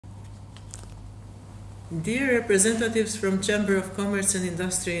Dear representatives from Chamber of Commerce and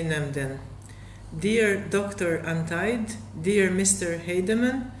Industry in Emden, dear Dr. Antaid, dear Mr.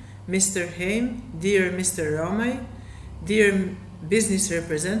 Heidemann, Mr. Heim, dear Mr. Ramay, dear business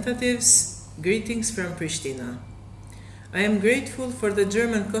representatives, greetings from Pristina. I am grateful for the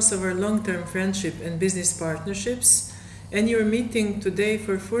German-Kosovo long-term friendship and business partnerships and your meeting today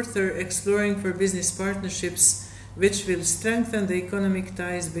for further exploring for business partnerships which will strengthen the economic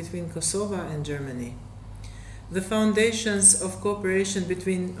ties between Kosovo and Germany. The foundations of cooperation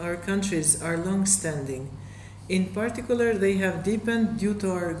between our countries are long-standing. In particular, they have deepened due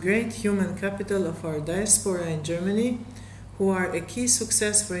to our great human capital of our diaspora in Germany, who are a key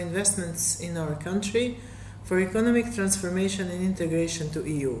success for investments in our country, for economic transformation and integration to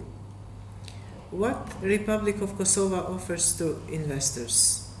EU. What Republic of Kosovo offers to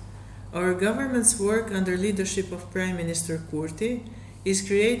investors? Our government's work under leadership of Prime Minister Kurti is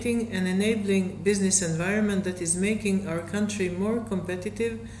creating an enabling business environment that is making our country more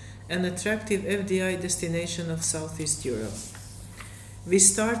competitive and attractive FDI destination of Southeast Europe. We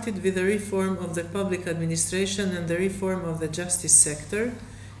started with the reform of the public administration and the reform of the justice sector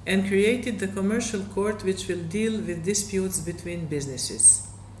and created the commercial court which will deal with disputes between businesses.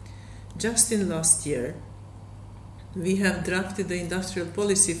 Just in last year, we have drafted the industrial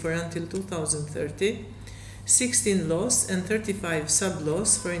policy for until 2030, 16 laws and 35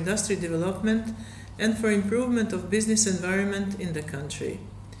 sub-laws for industry development and for improvement of business environment in the country.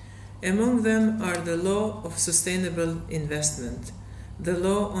 Among them are the law of sustainable investment, the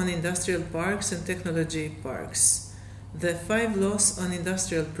law on industrial parks and technology parks, the 5 laws on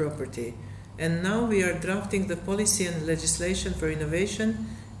industrial property, and now we are drafting the policy and legislation for innovation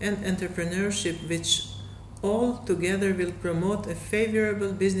and entrepreneurship, which all together will promote a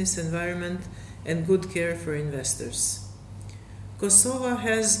favorable business environment and good care for investors. Kosovo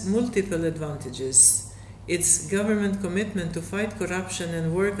has multiple advantages. Its government commitment to fight corruption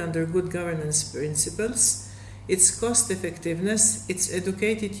and work under good governance principles, its cost effectiveness, its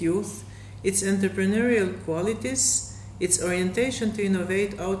educated youth, its entrepreneurial qualities, its orientation to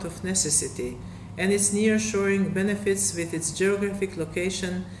innovate out of necessity, and its nearshoring benefits with its geographic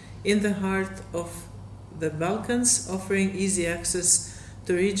location in the heart of the Balkans, offering easy access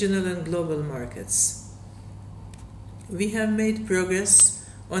to regional and global markets. We have made progress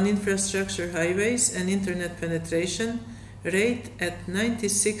on infrastructure highways and internet penetration rate at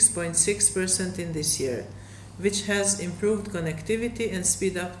 96.6% in this year, which has improved connectivity and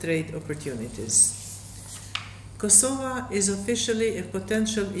speed up trade opportunities. Kosovo is officially a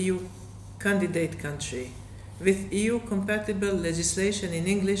potential EU candidate country, with EU-compatible legislation in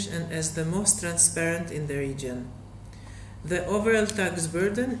English and as the most transparent in the region. The overall tax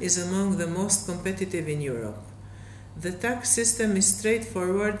burden is among the most competitive in Europe. The tax system is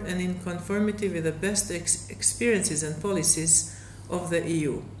straightforward and in conformity with the best experiences and policies of the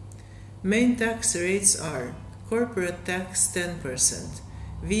EU. Main tax rates are corporate tax 10%,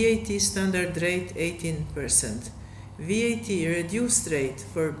 VAT standard rate 18%, VAT reduced rate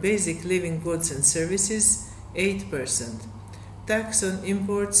for basic living goods and services 8%, tax on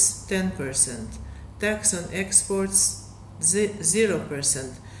imports 10%, tax on exports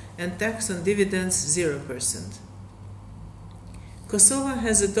 0%, and tax on dividends 0%. Kosovo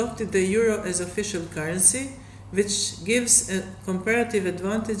has adopted the euro as official currency, which gives a comparative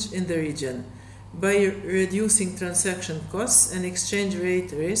advantage in the region by reducing transaction costs and exchange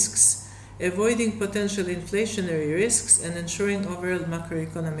rate risks, avoiding potential inflationary risks, and ensuring overall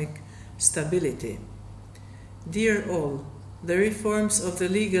macroeconomic stability. Dear all, the reforms of the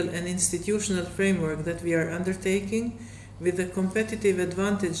legal and institutional framework that we are undertaking with the competitive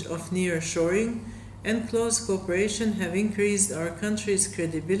advantage of nearshoring and close cooperation have increased our country's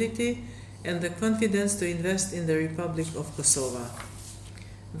credibility and the confidence to invest in the Republic of Kosovo.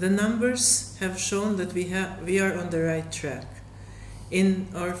 The numbers have shown that we are on the right track. In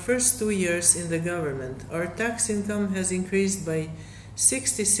our first 2 years in the government, our tax income has increased by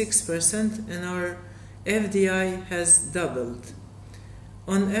 66% and our FDI has doubled.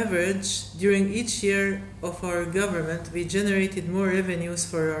 On average, during each year of our government, we generated more revenues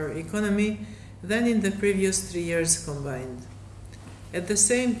for our economy than in the previous 3 years combined. At the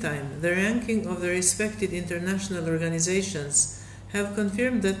same time, the ranking of the respected international organizations have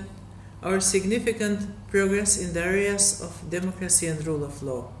confirmed that our significant progress in the areas of democracy and rule of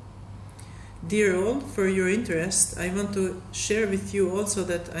law. Dear all, for your interest, I want to share with you also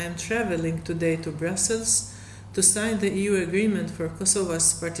that I am traveling today to Brussels to sign the EU agreement for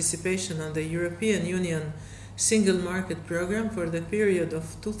Kosovo's participation on the European Union Single Market Programme for the period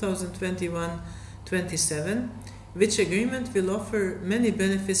of 2021-27, which agreement will offer many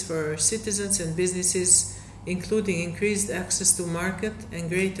benefits for our citizens and businesses, including increased access to market and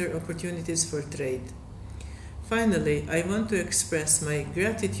greater opportunities for trade. Finally, I want to express my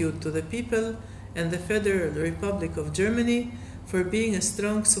gratitude to the people and the Federal Republic of Germany for being a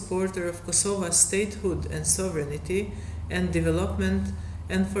strong supporter of Kosovo's statehood and sovereignty and development,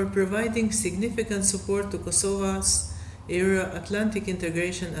 and for providing significant support to Kosovo's Euro-Atlantic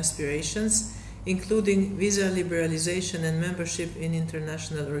integration aspirations, including visa liberalization and membership in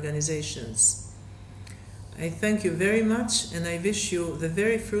international organizations. I thank you very much, and I wish you the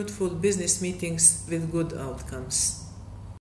very fruitful business meetings with good outcomes.